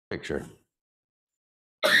picture.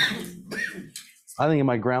 I think of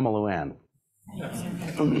my grandma Luann,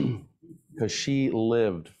 because she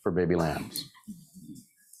lived for baby lambs,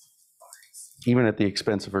 even at the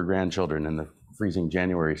expense of her grandchildren in the freezing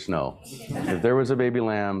January snow. If there was a baby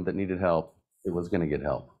lamb that needed help, it was going to get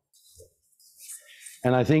help.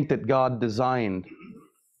 And I think that God designed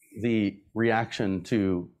the reaction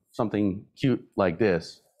to something cute like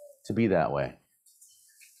this to be that way.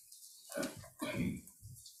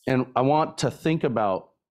 And I want to think about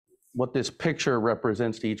what this picture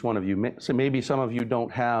represents to each one of you. So maybe some of you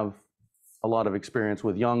don't have a lot of experience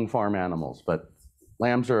with young farm animals, but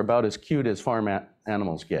lambs are about as cute as farm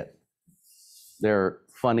animals get. They're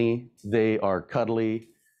funny, they are cuddly,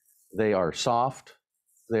 they are soft,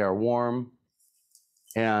 they are warm,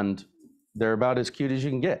 and they're about as cute as you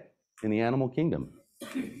can get in the animal kingdom.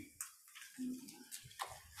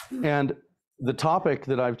 And the topic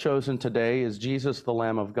that I've chosen today is Jesus, the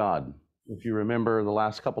Lamb of God. If you remember, the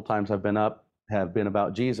last couple times I've been up have been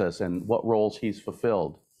about Jesus and what roles he's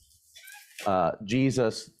fulfilled.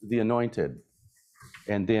 Jesus, the anointed.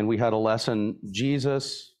 And then we had a lesson,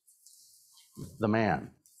 Jesus, the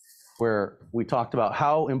man, where we talked about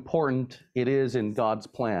how important it is in God's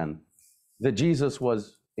plan that Jesus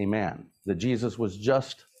was a man, that Jesus was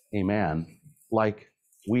just a man like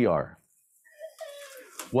we are.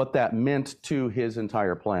 What that meant to his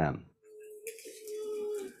entire plan.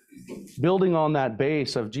 Building on that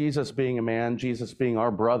base of Jesus being a man, Jesus being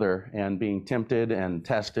our brother and being tempted and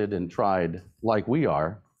tested and tried like we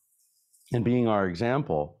are, and being our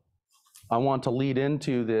example, I want to lead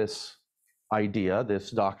into this idea, this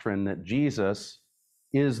doctrine that Jesus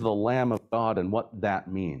is the Lamb of God and what that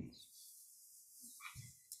means.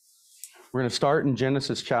 We're going to start in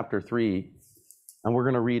Genesis chapter 3, and we're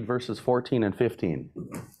going to read verses 14 and 15.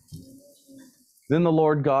 Then the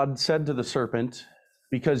Lord God said to the serpent,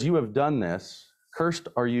 "Because you have done this, cursed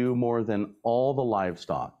are you more than all the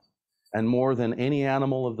livestock, and more than any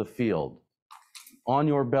animal of the field. On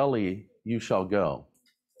your belly you shall go,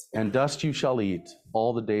 and dust you shall eat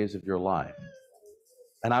all the days of your life.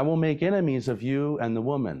 And I will make enemies of you and the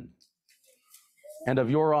woman, and of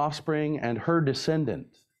your offspring and her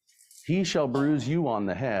descendant. He shall bruise you on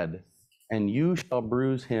the head, and you shall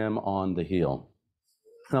bruise him on the heel."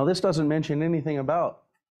 Now, this doesn't mention anything about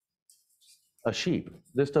a sheep.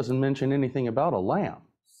 This doesn't mention anything about a lamb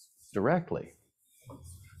directly.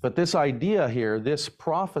 But this idea here, this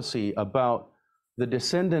prophecy about the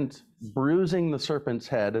descendant bruising the serpent's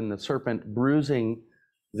head and the serpent bruising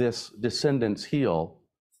this descendant's heel,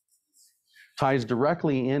 ties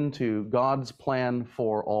directly into God's plan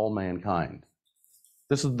for all mankind.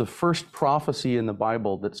 This is the first prophecy in the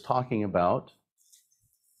Bible that's talking about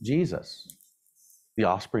Jesus, the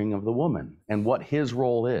offspring of the woman, and what his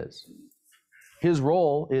role is. His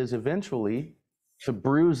role is eventually to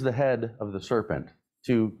bruise the head of the serpent,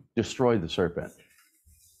 to destroy the serpent.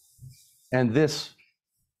 And this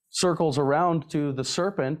circles around to the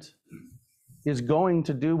serpent is going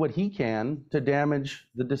to do what he can to damage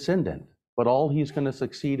the descendant, but all he's going to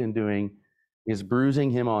succeed in doing is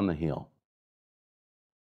bruising him on the heel.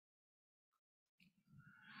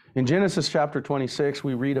 In Genesis chapter 26,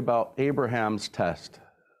 we read about Abraham's test,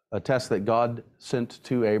 a test that God sent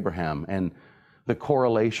to Abraham, and the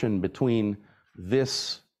correlation between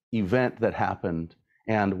this event that happened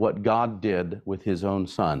and what God did with his own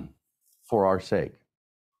son for our sake.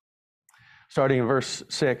 Starting in verse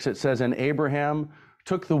 6, it says, "And Abraham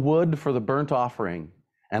took the wood for the burnt offering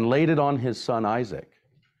and laid it on his son Isaac.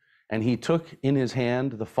 And he took in his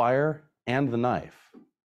hand the fire and the knife.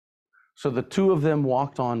 So the two of them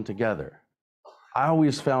walked on together." I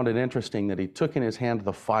always found it interesting that he took in his hand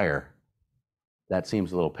the fire. That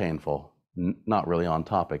seems a little painful, not really on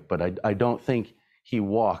topic, but I don't think he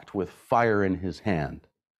walked with fire in his hand,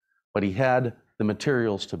 but he had the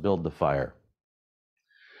materials to build the fire.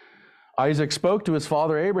 Isaac spoke to his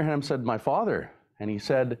father Abraham, said, "My father." And he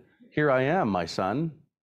said, "Here I am, my son."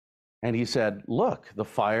 And he said, "Look, the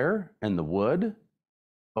fire and the wood,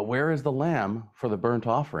 but where is the lamb for the burnt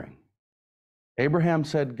offering?" Abraham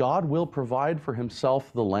said, "God will provide for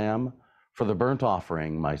himself the lamb for the burnt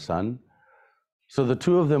offering, my son." So the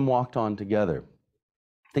two of them walked on together.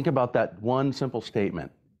 Think about that one simple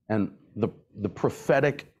statement and the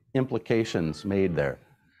prophetic implications made there.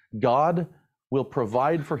 God will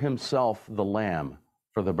provide for himself the lamb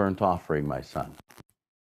for the burnt offering, my son.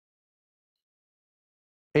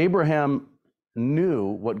 Abraham knew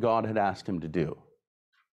what God had asked him to do.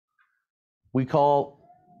 We call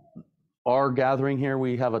our gathering here,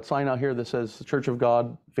 we have a sign out here that says the Church of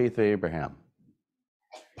God, Faith of Abraham.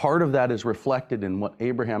 Part of that is reflected in what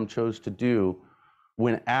Abraham chose to do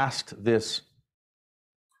when asked this,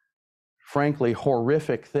 frankly,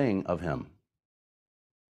 horrific thing of him.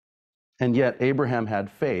 And yet Abraham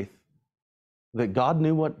had faith that God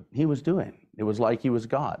knew what he was doing. It was like he was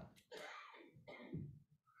God.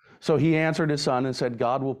 So he answered his son and said,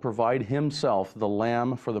 God will provide himself the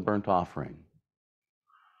lamb for the burnt offering.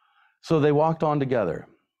 So they walked on together.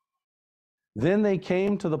 Then they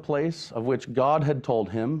came to the place of which God had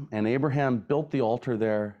told him, and Abraham built the altar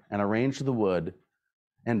there and arranged the wood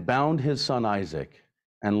and bound his son Isaac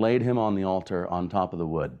and laid him on the altar on top of the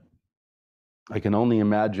wood. I can only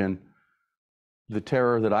imagine the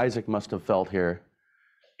terror that Isaac must have felt here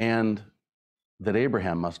and that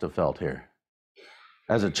Abraham must have felt here.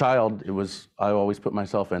 As a child, I always put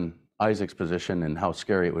myself in Isaac's position and how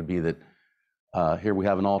scary it would be that here we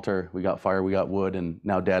have an altar, we got fire, we got wood, and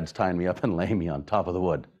now Dad's tying me up and laying me on top of the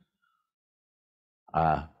wood.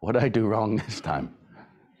 What did I do wrong this time?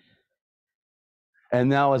 And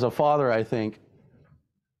now as a father, I think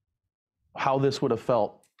how this would have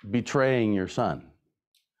felt betraying your son,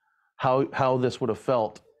 how this would have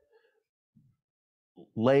felt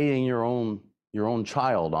laying your own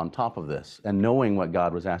child on top of this and knowing what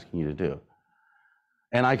God was asking you to do.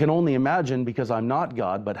 And I can only imagine, because I'm not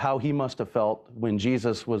God, but how he must have felt when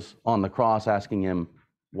Jesus was on the cross asking him,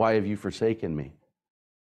 why have you forsaken me?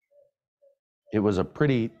 It was a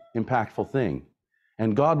pretty impactful thing.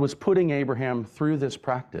 And God was putting Abraham through this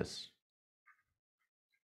practice.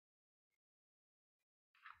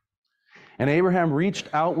 And Abraham reached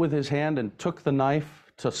out with his hand and took the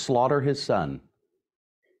knife to slaughter his son.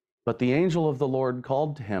 But the angel of the Lord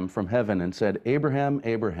called to him from heaven and said, Abraham,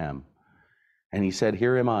 Abraham. And he said,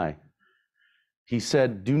 here am I. He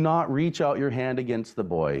said, do not reach out your hand against the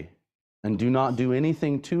boy, and do not do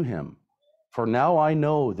anything to him. For now I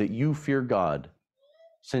know that you fear God,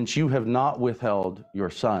 since you have not withheld your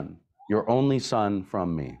son, your only son,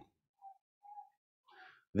 from me.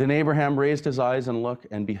 Then Abraham raised his eyes and looked,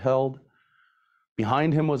 and beheld,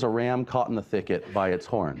 behind him was a ram caught in the thicket by its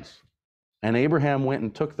horns. And Abraham went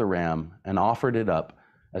and took the ram and offered it up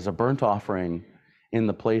as a burnt offering in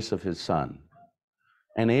the place of his son.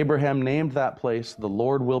 And Abraham named that place, the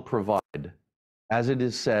Lord will provide, as it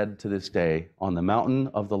is said to this day, on the mountain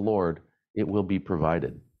of the Lord it will be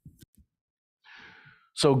provided.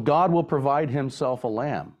 So God will provide himself a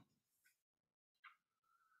lamb.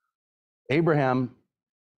 Abraham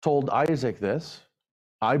told Isaac this.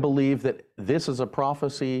 I believe that this is a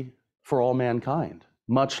prophecy for all mankind,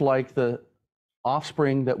 much like the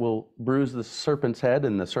offspring that will bruise the serpent's head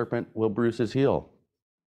and the serpent will bruise his heel.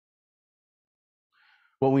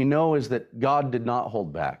 What we know is that God did not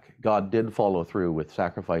hold back. God did follow through with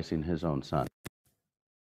sacrificing his own son.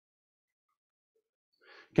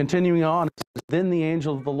 Continuing on, then the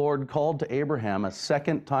angel of the Lord called to Abraham a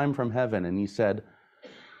second time from heaven, and he said,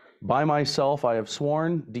 by myself I have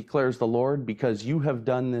sworn, declares the Lord, because you have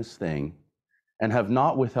done this thing and have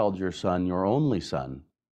not withheld your son, your only son.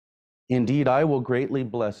 Indeed, I will greatly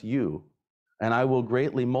bless you, and I will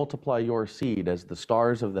greatly multiply your seed as the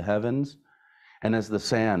stars of the heavens and as the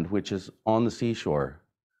sand which is on the seashore.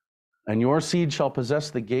 And your seed shall possess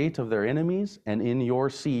the gate of their enemies, and in your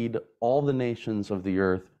seed all the nations of the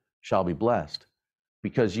earth shall be blessed,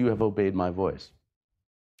 because you have obeyed my voice.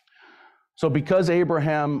 So because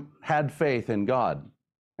Abraham had faith in God,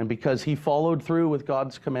 and because he followed through with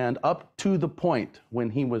God's command up to the point when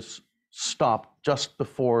he was stopped just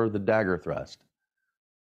before the dagger thrust,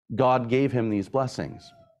 God gave him these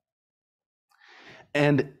blessings.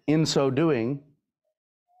 And in so doing,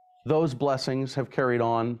 those blessings have carried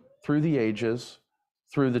on through the ages,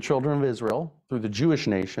 through the children of Israel, through the Jewish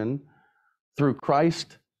nation, through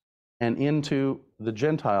Christ, and into the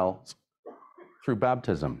Gentiles through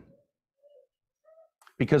baptism.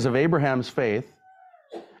 Because of Abraham's faith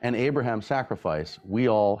and Abraham's sacrifice, we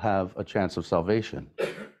all have a chance of salvation.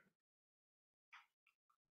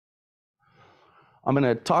 I'm going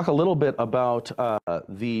to talk a little bit about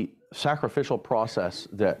the sacrificial process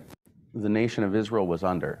that the nation of Israel was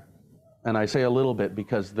under. And I say a little bit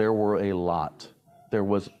because there were a lot. There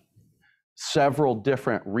was several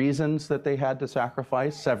different reasons that they had to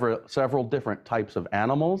sacrifice, several different types of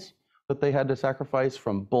animals that they had to sacrifice,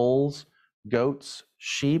 from bulls, goats,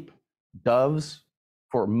 sheep, doves,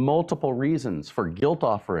 for multiple reasons, for guilt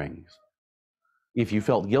offerings, if you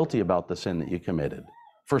felt guilty about the sin that you committed,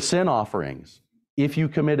 for sin offerings, if you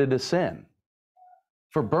committed a sin,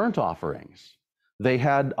 for burnt offerings. They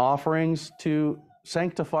had offerings to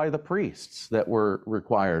sanctify the priests that were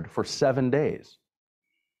required for 7 days.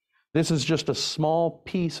 This is just a small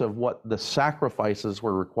piece of what the sacrifices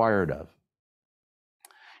were required of.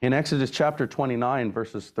 In Exodus chapter 29,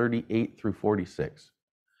 verses 38 through 46,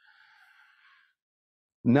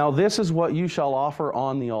 Now this is what you shall offer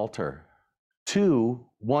on the altar: 2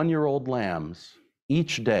 one-year-old lambs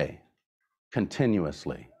each day,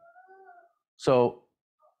 continuously. So,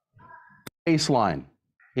 baseline,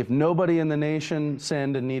 if nobody in the nation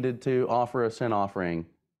sinned and needed to offer a sin offering,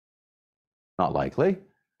 not likely,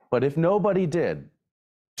 but if nobody did,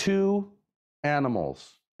 2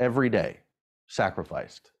 animals every day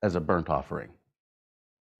sacrificed as a burnt offering.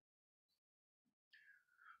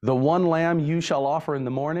 The one lamb you shall offer in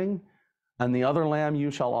the morning, and the other lamb you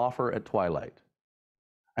shall offer at twilight.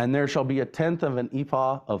 And there shall be 1/10 of an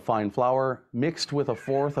ephah of fine flour mixed with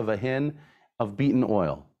 1/4 of a hin of beaten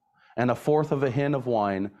oil, and 1/4 of a hin of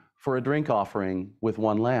wine for a drink offering with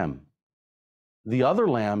one lamb. The other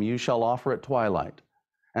lamb you shall offer at twilight,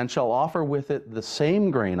 and shall offer with it the same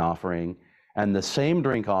grain offering and the same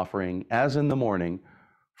drink offering as in the morning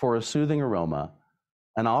for a soothing aroma,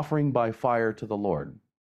 an offering by fire to the Lord.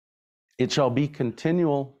 It shall be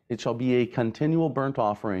a continual burnt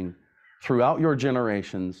offering throughout your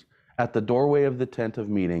generations at the doorway of the tent of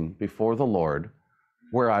meeting before the Lord,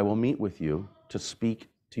 where I will meet with you to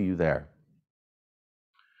speak to you there.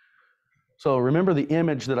 So remember the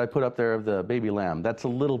image that I put up there of the baby lamb. That's a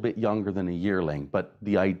little bit younger than a yearling, but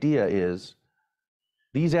the idea is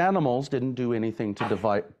these animals didn't do anything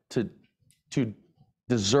to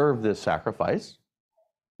deserve this sacrifice,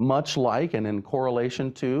 much like and in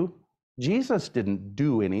correlation to Jesus didn't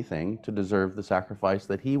do anything to deserve the sacrifice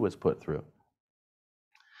that he was put through.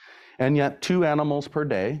 And yet 2 animals per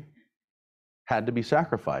day had to be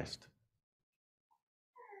sacrificed.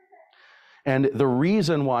 And the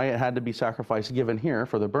reason why it had to be sacrificed given here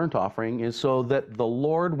for the burnt offering is so that the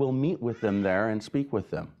Lord will meet with them there and speak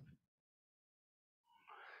with them.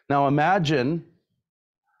 Now imagine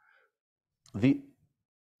the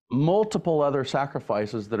multiple other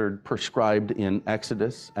sacrifices that are prescribed in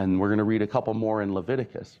Exodus, and we're going to read a couple more in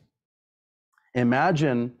Leviticus.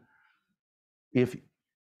 Imagine if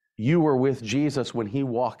you were with Jesus when he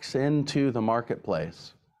walks into the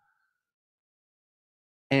marketplace,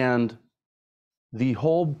 and the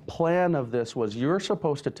whole plan of this was you're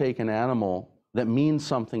supposed to take an animal that means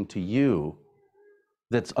something to you,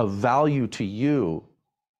 that's of value to you,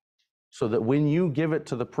 so that when you give it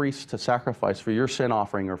to the priest to sacrifice for your sin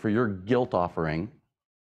offering or for your guilt offering,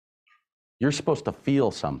 you're supposed to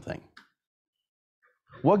feel something.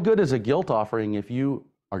 What good is a guilt offering if you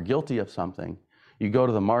are guilty of something? You go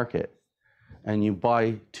to the market and you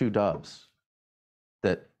buy 2 doves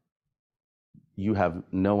that you have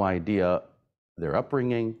no idea their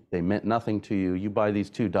upbringing, they meant nothing to you. You buy these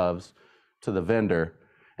 2 doves to the vendor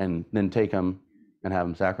and then take them and have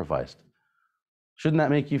them sacrificed. Shouldn't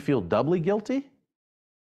that make you feel doubly guilty?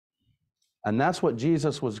 And that's what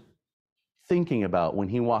Jesus was thinking about when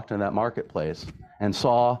he walked in that marketplace and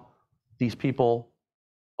saw these people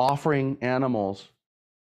offering animals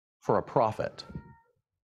for a profit.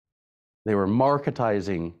 They were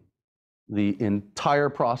marketizing the entire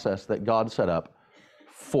process that God set up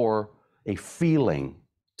for a feeling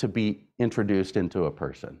to be introduced into a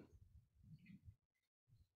person.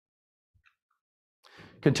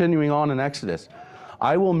 Continuing on in Exodus,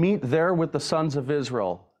 I will meet there with the sons of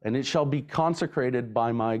Israel, and it shall be consecrated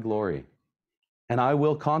by my glory. And I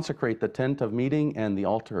will consecrate the tent of meeting and the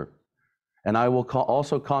altar. And I will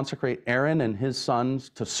also consecrate Aaron and his sons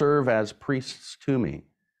to serve as priests to me.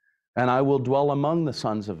 And I will dwell among the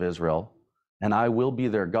sons of Israel, and I will be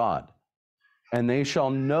their God. And they shall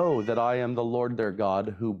know that I am the Lord their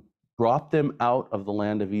God, who brought them out of the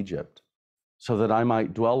land of Egypt, so that I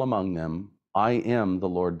might dwell among them. I am the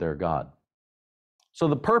Lord their God. So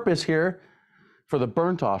the purpose here for the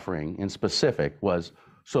burnt offering in specific was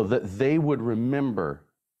so that they would remember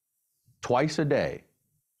twice a day,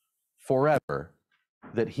 forever,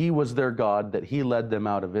 that he was their God, that he led them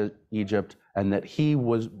out of Egypt, and that he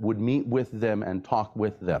would meet with them and talk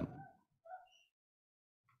with them.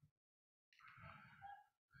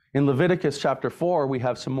 In Leviticus chapter 4, we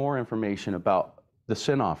have some more information about the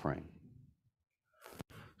sin offering.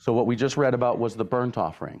 So what we just read about was the burnt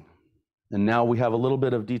offering. And now we have a little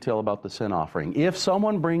bit of detail about the sin offering. If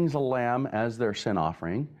someone brings a lamb as their sin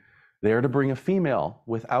offering, they are to bring a female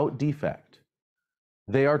without defect.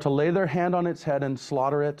 They are to lay their hand on its head and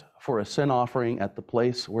slaughter it for a sin offering at the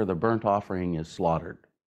place where the burnt offering is slaughtered.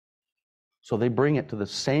 So they bring it to the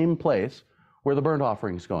same place where the burnt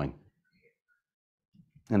offering is going.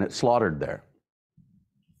 And it's slaughtered there.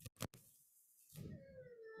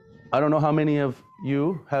 I don't know how many of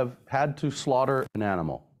you have had to slaughter an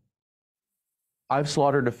animal. I've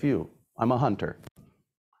slaughtered a few. I'm a hunter.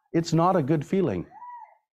 It's not a good feeling.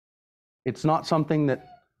 It's not something that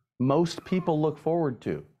most people look forward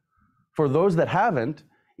to. For those that haven't,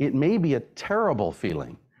 It may be a terrible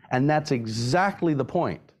feeling, and that's exactly the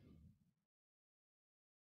point.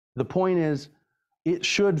 The point is, it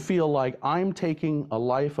should feel like I'm taking a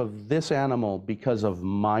life of this animal because of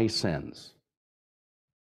my sins.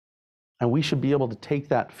 And we should be able to take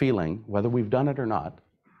that feeling, whether we've done it or not,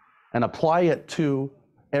 and apply it to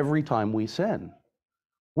every time we sin.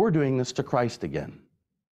 We're doing this to Christ again.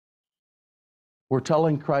 We're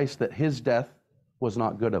telling Christ that his death was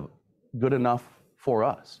not good enough for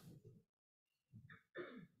us.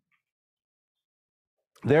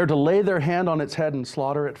 They're to lay their hand on its head and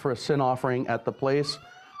slaughter it for a sin offering at the place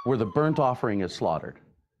where the burnt offering is slaughtered.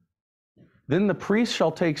 Then the priest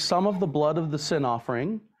shall take some of the blood of the sin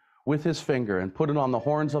offering with his finger and put it on the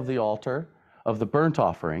horns of the altar of the burnt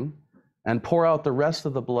offering and pour out the rest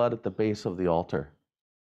of the blood at the base of the altar.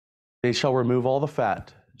 They shall remove all the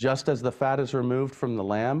fat, just as the fat is removed from the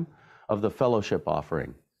lamb of the fellowship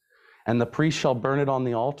offering. And the priest shall burn it on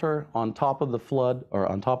the altar on top of the flood,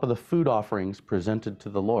 or on top of the food offerings presented to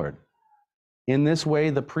the Lord. In this way,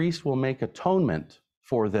 the priest will make atonement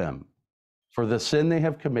for them, for the sin they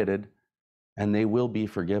have committed, and they will be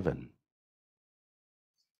forgiven.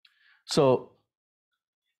 So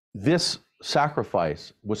this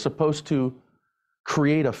sacrifice was supposed to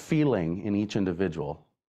create a feeling in each individual.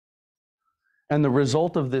 And the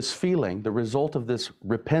result of this feeling, the result of this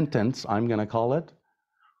repentance, I'm going to call it,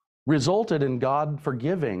 resulted in God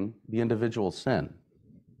forgiving the individual's sin.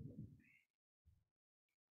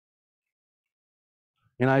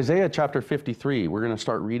 In Isaiah chapter 53, we're going to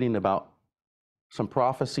start reading about some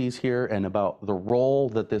prophecies here and about the role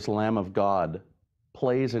that this Lamb of God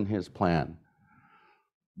plays in his plan.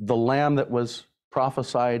 The Lamb that was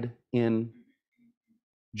prophesied in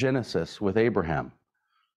Genesis with Abraham.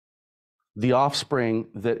 The offspring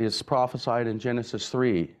that is prophesied in Genesis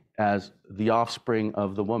 3 as the offspring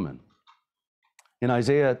of the woman. In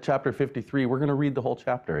Isaiah chapter 53, we're going to read the whole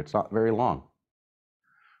chapter. It's not very long.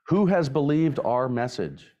 Who has believed our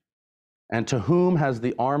message? And to whom has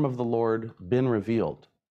the arm of the Lord been revealed?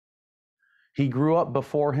 He grew up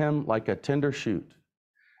before him like a tender shoot,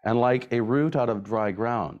 and like a root out of dry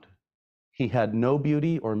ground. He had no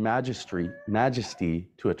beauty or majesty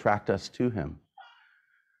to attract us to him.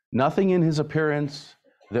 Nothing in his appearance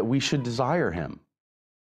that we should desire him.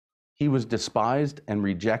 He was despised and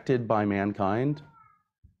rejected by mankind,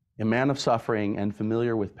 a man of suffering and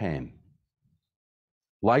familiar with pain,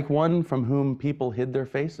 like one from whom people hid their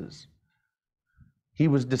faces. He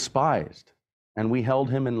was despised, and we held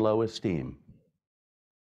him in low esteem.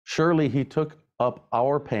 Surely he took up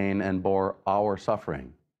our pain and bore our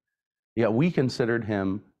suffering. Yet we considered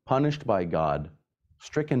him punished by God,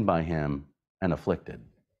 stricken by him, and afflicted.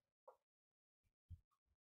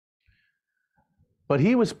 But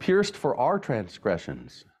he was pierced for our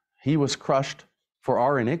transgressions. He was crushed for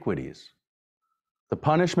our iniquities. The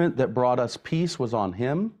punishment that brought us peace was on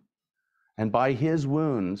him, and by his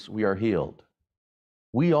wounds we are healed.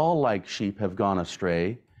 We all, like sheep, have gone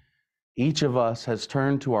astray. Each of us has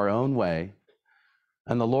turned to our own way,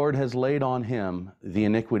 and the Lord has laid on him the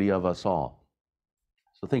iniquity of us all.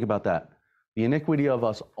 So think about that. The iniquity of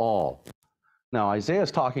us all. Now, Isaiah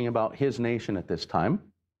is talking about his nation at this time,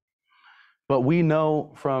 but we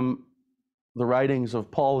know from the writings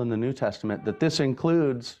of Paul in the New Testament that this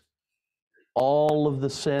includes all of the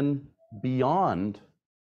sin beyond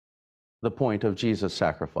the point of Jesus'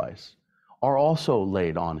 sacrifice are also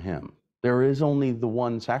laid on him. There is only the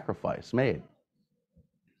one sacrifice made.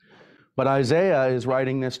 But Isaiah is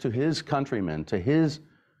writing this to his countrymen, to his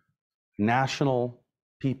national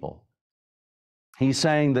people. He's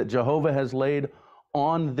saying that Jehovah has laid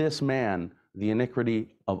on this man the iniquity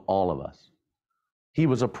of all of us. He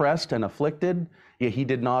was oppressed and afflicted, yet he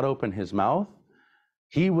did not open his mouth.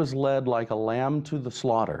 He was led like a lamb to the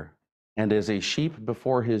slaughter, and as a sheep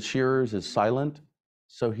before his shearers is silent,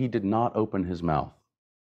 so he did not open his mouth.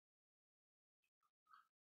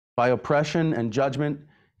 By oppression and judgment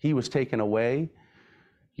he was taken away,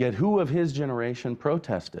 yet who of his generation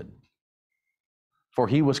protested? For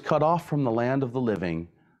he was cut off from the land of the living.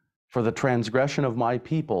 For the transgression of my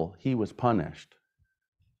people he was punished.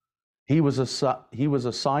 He was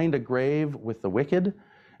assigned a grave with the wicked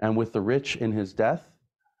and with the rich in his death,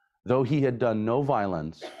 though he had done no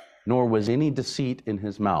violence, nor was any deceit in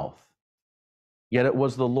his mouth. Yet it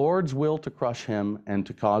was the Lord's will to crush him and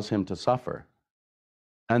to cause him to suffer.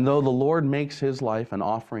 And though the Lord makes his life an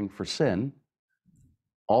offering for sin,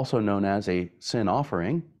 also known as a sin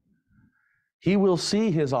offering, he will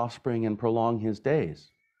see his offspring and prolong his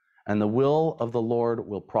days, and the will of the Lord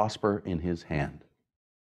will prosper in his hand.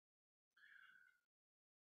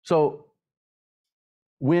 So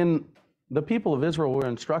when the people of Israel were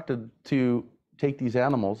instructed to take these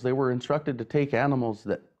animals. They were instructed to take animals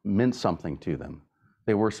that meant something to them.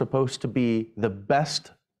 They were supposed to be the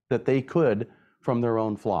best that they could from their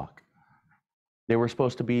own flock. They were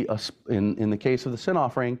supposed to be, in the case of the sin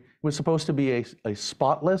offering, it was supposed to be a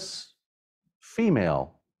spotless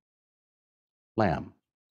female lamb.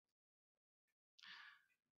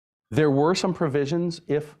 There were some provisions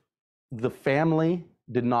if the family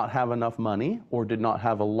did not have enough money or did not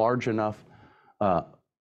have a large enough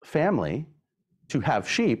family to have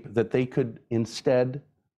sheep, that they could instead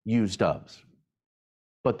use doves.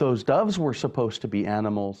 But those doves were supposed to be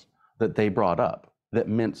animals that they brought up, that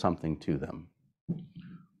meant something to them.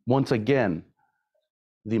 Once again,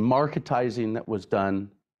 the marketizing that was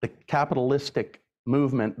done, the capitalistic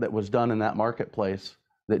movement that was done in that marketplace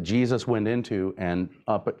that Jesus went into and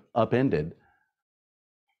upended,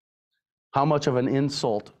 how much of an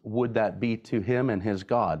insult would that be to him and his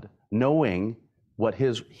God, knowing what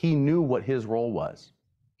he knew what his role was.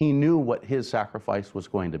 He knew what his sacrifice was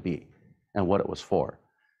going to be and what it was for.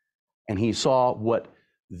 And he saw what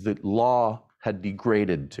the law had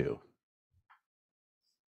degraded to.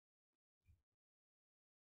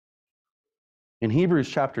 In Hebrews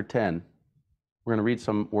chapter 10, we're going to read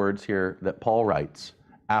some words here that Paul writes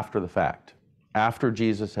after the fact, after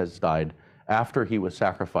Jesus has died, after he was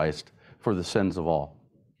sacrificed for the sins of all.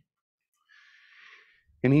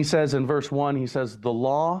 And he says in verse 1, he says, "The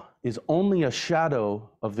law is only a shadow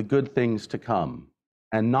of the good things to come,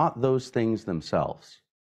 and not those things themselves."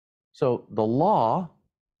 So the law,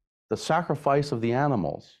 the sacrifice of the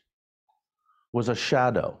animals, was a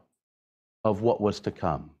shadow of what was to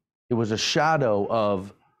come. It was a shadow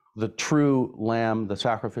of the true lamb, the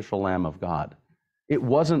sacrificial lamb of God. It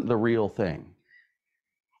wasn't the real thing.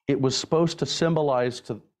 It was supposed to symbolize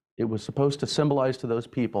to those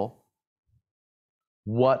people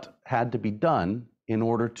what had to be done in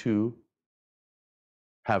order to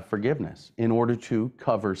have forgiveness, in order to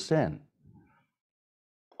cover sin.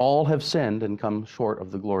 All have sinned and come short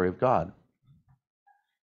of the glory of God.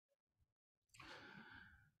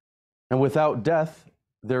 And without death,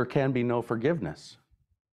 there can be no forgiveness.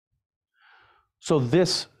 So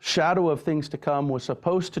this shadow of things to come was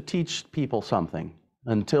supposed to teach people something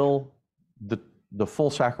until the full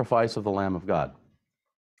sacrifice of the Lamb of God.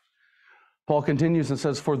 Paul continues and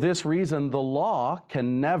says, "For this reason, the law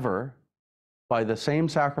can never, by the same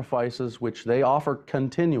sacrifices which they offer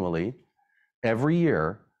continually every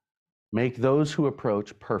year, make those who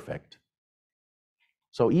approach perfect."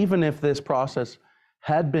 So even if this process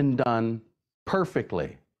had been done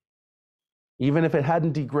perfectly, even if it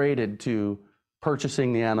hadn't degraded to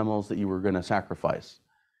purchasing the animals that you were going to sacrifice,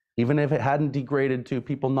 even if it hadn't degraded to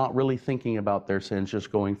people not really thinking about their sins,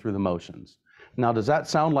 just going through the motions. Now, does that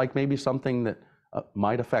sound like maybe something that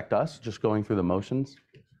might affect us, just going through the motions?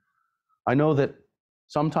 I know that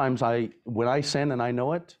sometimes when I sin and I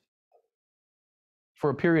know it, for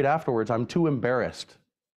a period afterwards, I'm too embarrassed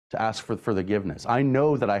to ask for forgiveness. I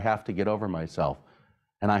know that I have to get over myself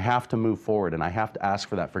and I have to move forward and I have to ask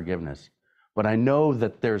for that forgiveness. But I know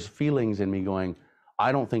that there's feelings in me going,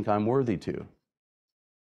 I don't think I'm worthy to.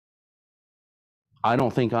 I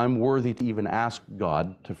don't think I'm worthy to even ask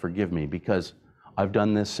God to forgive me because I've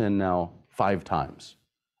done this sin now 5 times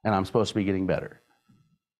and I'm supposed to be getting better.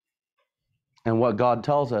 And what God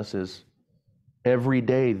tells us is every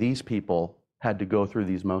day these people had to go through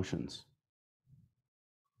these motions.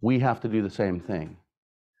 We have to do the same thing.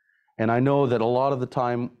 And I know that a lot of the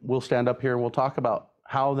time we'll stand up here and we'll talk about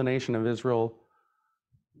how the nation of Israel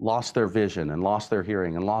lost their vision and lost their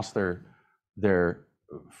hearing and lost their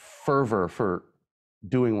fervor for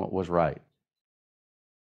doing what was right.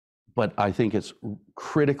 But I think it's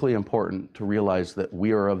critically important to realize that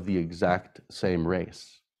we are of the exact same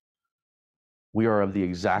race. We are of the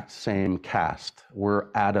exact same caste. We're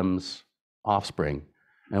Adam's offspring,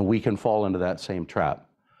 and we can fall into that same trap.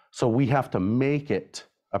 So we have to make it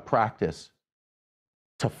a practice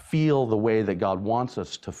to feel the way that God wants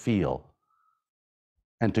us to feel,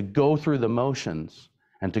 and to go through the motions,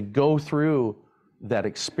 and to go through that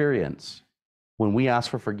experience when we ask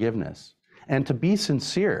for forgiveness, and to be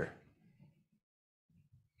sincere.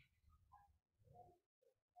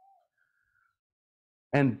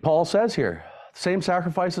 And Paul says here, same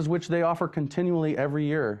sacrifices which they offer continually every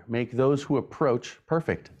year make those who approach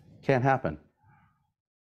perfect. Can't happen.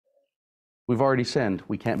 We've already sinned.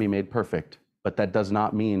 We can't be made perfect. But that does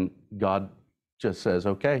not mean God just says,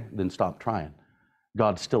 okay, then stop trying.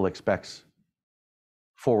 God still expects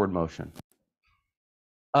forward motion.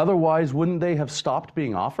 Otherwise, wouldn't they have stopped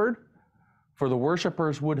being offered? For the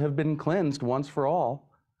worshipers would have been cleansed once for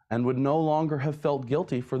all, and would no longer have felt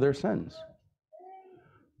guilty for their sins.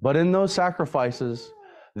 But in those sacrifices,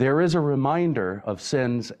 there is a reminder of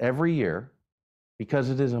sins every year,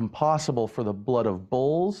 because it is impossible for the blood of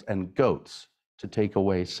bulls and goats to take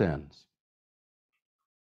away sins.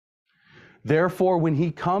 Therefore, when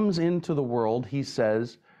he comes into the world, he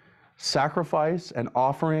says, sacrifice and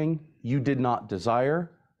offering you did not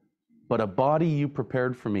desire, but a body you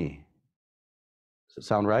prepared for me. Does it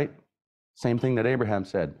sound right? Same thing that Abraham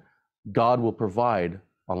said. God will provide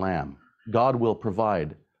a lamb. God will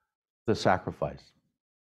provide the sacrifice.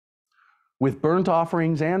 With burnt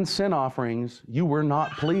offerings and sin offerings, you were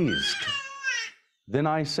not pleased. Then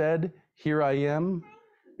I said, here I am.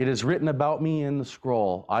 It is written about me in the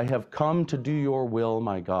scroll. I have come to do your will,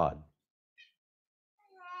 my God.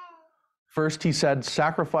 First, he said,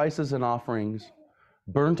 sacrifices and offerings,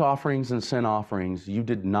 burnt offerings and sin offerings, you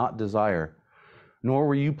did not desire, nor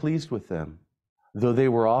were you pleased with them, though they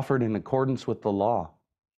were offered in accordance with the law.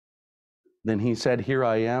 Then he said, here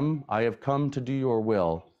I am. I have come to do your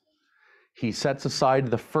will. He sets aside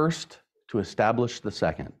the first to establish the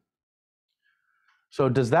second. So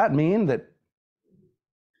does that mean that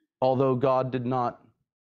although God did not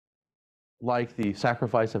like the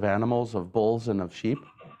sacrifice of animals, of bulls and of sheep,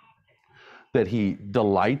 that he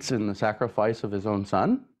delights in the sacrifice of his own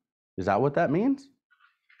son? Is that what that means?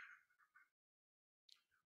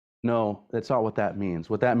 No, that's not what that means.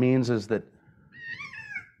 What that means is that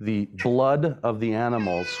the blood of the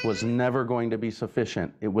animals was never going to be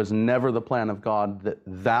sufficient. It was never the plan of God that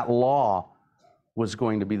that law was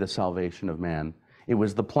going to be the salvation of man. It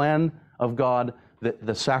was the plan of God that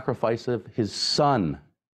the sacrifice of his son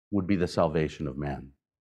would be the salvation of man.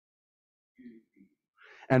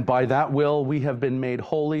 And by that will, we have been made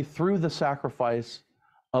holy through the sacrifice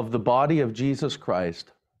of the body of Jesus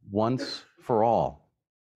Christ once for all.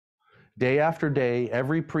 Day after day,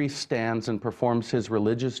 every priest stands and performs his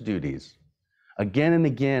religious duties. Again and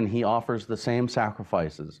again, he offers the same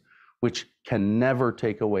sacrifices, which can never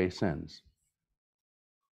take away sins.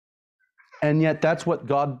 And yet, that's what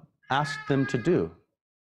God asked them to do.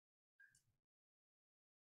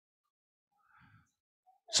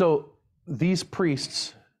 So these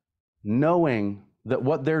priests, knowing that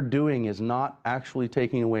what they're doing is not actually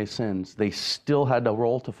taking away sins, they still had a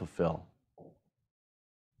role to fulfill.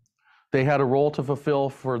 They had a role to fulfill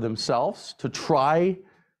for themselves, to try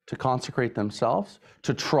to consecrate themselves,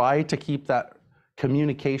 to try to keep that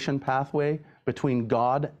communication pathway between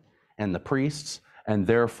God and the priests, and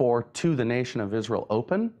therefore to the nation of Israel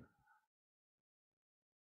open.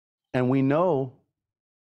 And we know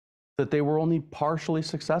that they were only partially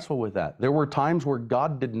successful with that. There were times where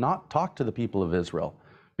God did not talk to the people of Israel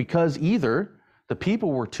because either the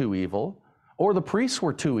people were too evil or the priests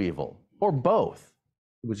were too evil, or both.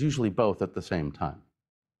 It was usually both at the same time.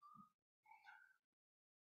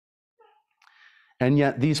 And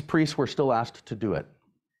yet these priests were still asked to do it.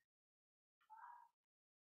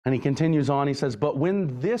 And he continues on, he says, but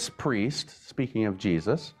when this priest, speaking of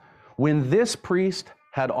Jesus, when this priest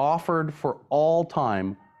had offered for all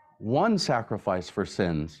time one sacrifice for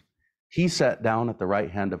sins, he sat down at the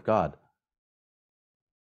right hand of God.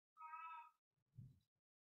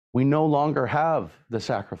 We no longer have the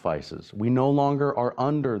sacrifices. We no longer are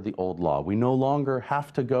under the old law. We no longer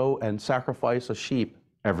have to go and sacrifice a sheep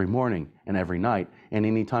every morning and every night, and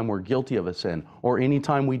anytime we're guilty of a sin, or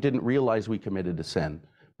anytime we didn't realize we committed a sin,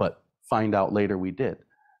 but find out later we did.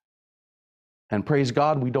 And praise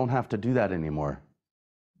God, we don't have to do that anymore.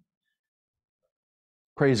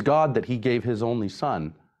 Praise God that he gave his only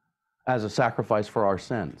son as a sacrifice for our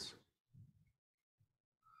sins.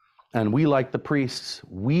 And we, like the priests,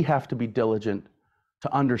 we have to be diligent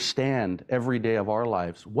to understand every day of our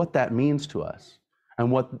lives what that means to us and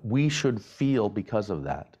what we should feel because of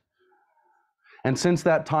that. And since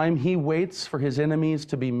that time, he waits for his enemies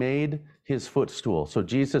to be made his footstool. So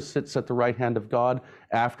Jesus sits at the right hand of God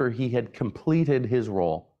after he had completed his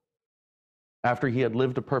role, after he had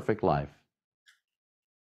lived a perfect life,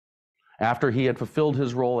 after he had fulfilled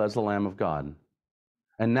his role as the Lamb of God.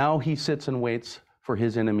 And now he sits and waits for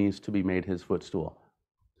his enemies to be made his footstool.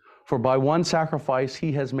 For by one sacrifice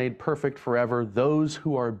he has made perfect forever those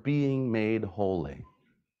who are being made holy.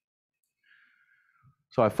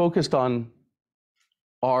 So I focused on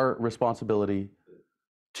our responsibility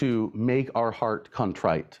to make our heart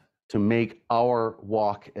contrite, to make our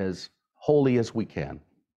walk as holy as we can.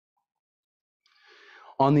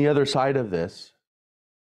 On the other side of this,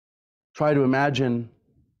 try to imagine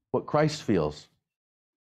what Christ feels.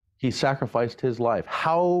 He sacrificed his life.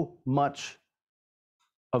 How much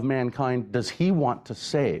of mankind does he want to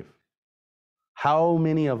save? How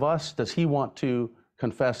many of us does he want to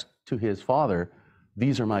confess to his Father,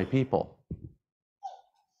 these are my people.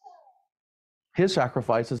 His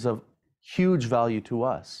sacrifice is of huge value to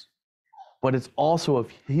us, but it's also of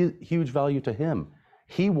huge value to him.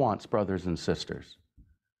 He wants brothers and sisters,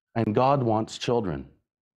 and God wants children.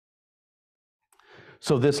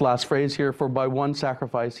 So this last phrase here, for by one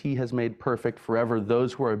sacrifice he has made perfect forever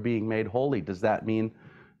those who are being made holy. Does that mean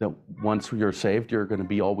that once you're saved, you're going to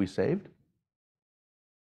be always saved?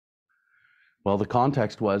 Well, the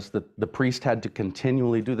context was that the priest had to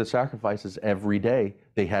continually do the sacrifices every day.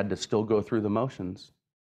 They had to still go through the motions.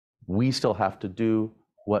 We still have to do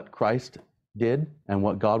what Christ did and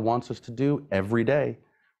what God wants us to do every day.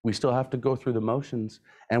 We still have to go through the motions,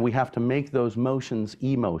 and we have to make those motions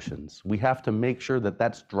emotions. We have to make sure that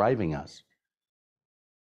that's driving us.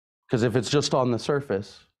 Because if it's just on the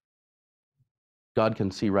surface, God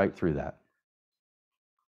can see right through that.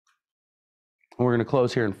 And we're going to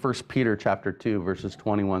close here in 1 Peter chapter 2, verses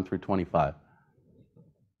 21 through 25.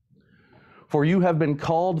 For you have been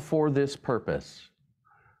called for this purpose,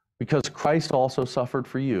 because Christ also suffered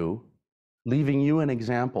for you, leaving you an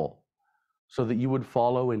example, so that you would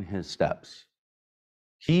follow in his steps.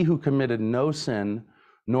 He who committed no sin,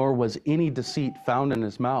 nor was any deceit found in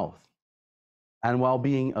his mouth. And while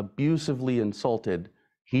being abusively insulted,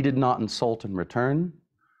 he did not insult in return.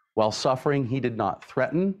 While suffering, he did not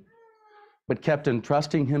threaten, but kept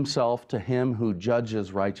entrusting himself to him who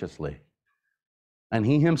judges righteously. And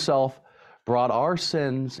he himself brought our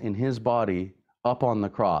sins in his body up on the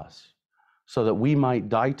cross, so that we might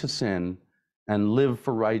die to sin and live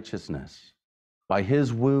for righteousness. By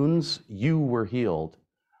his wounds you were healed,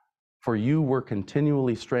 for you were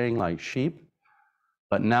continually straying like sheep,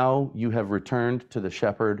 but now you have returned to the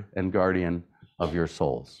shepherd and guardian of your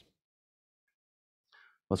souls.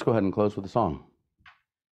 Let's go ahead and close with a song.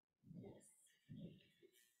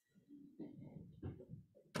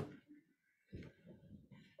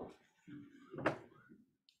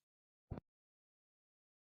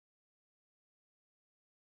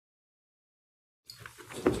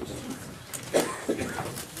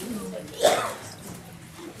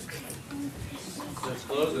 Let's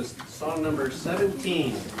close with song number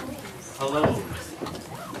 17, Alone.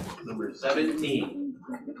 Number 17.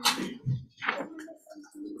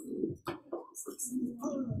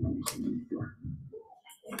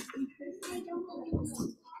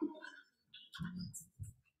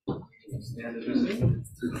 Stand as we sing.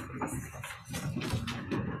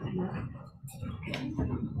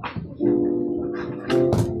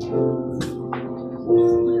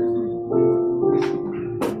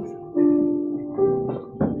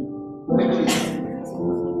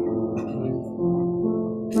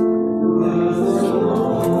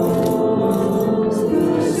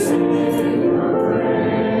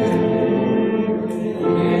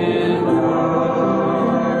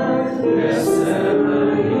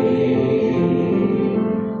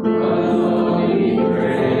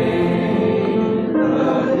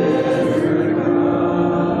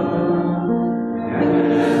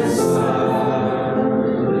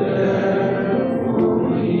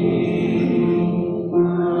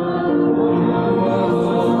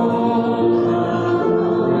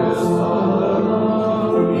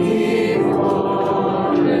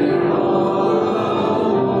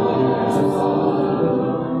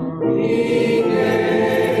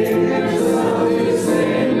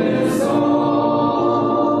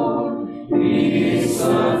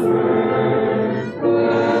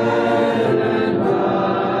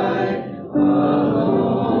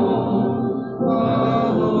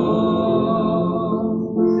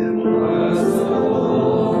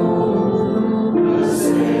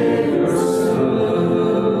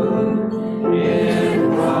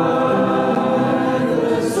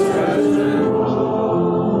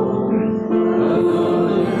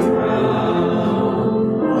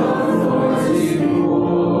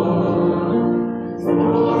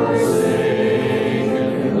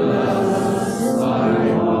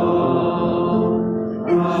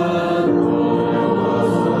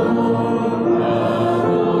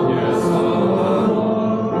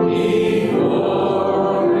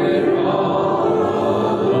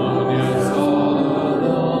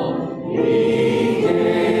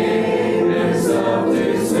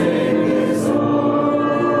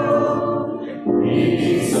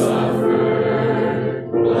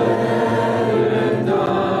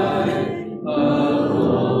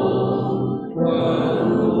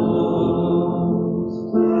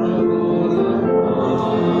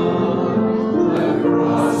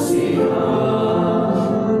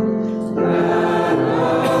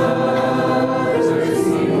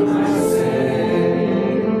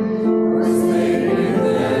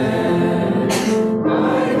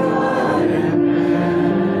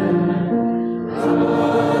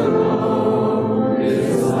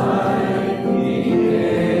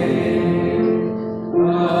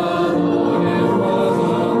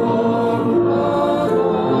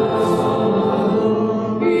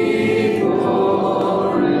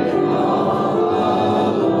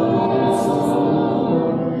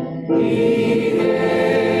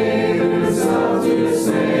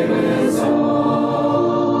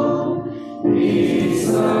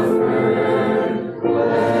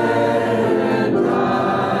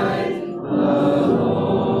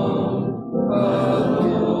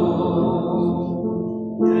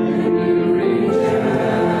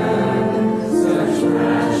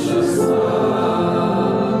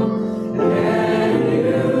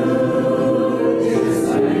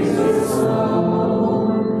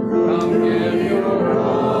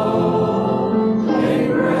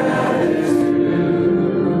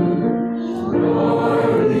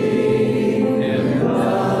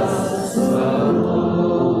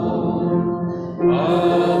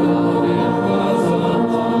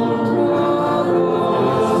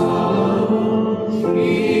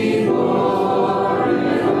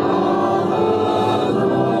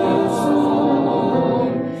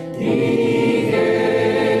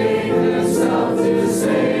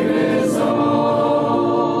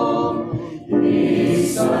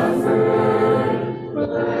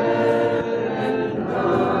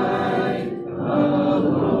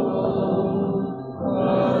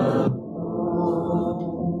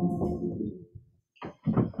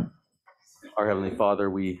 Our Heavenly Father,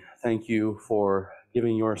 we thank you for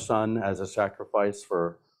giving your Son as a sacrifice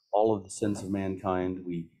for all of the sins of mankind.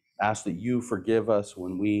 We ask that you forgive us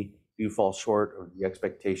when we do fall short of the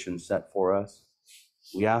expectations set for us.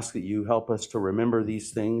 We ask that you help us to remember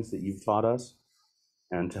these things that you've taught us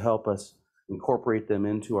and to help us incorporate them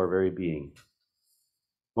into our very being.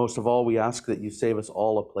 Most of all, we ask that you save us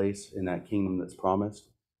all a place in that kingdom that's promised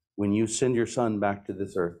when you send your Son back to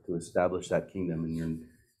this earth to establish that kingdom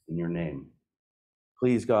in your name.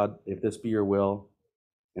 Please, God, if this be your will,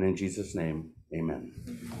 and in Jesus' name, amen.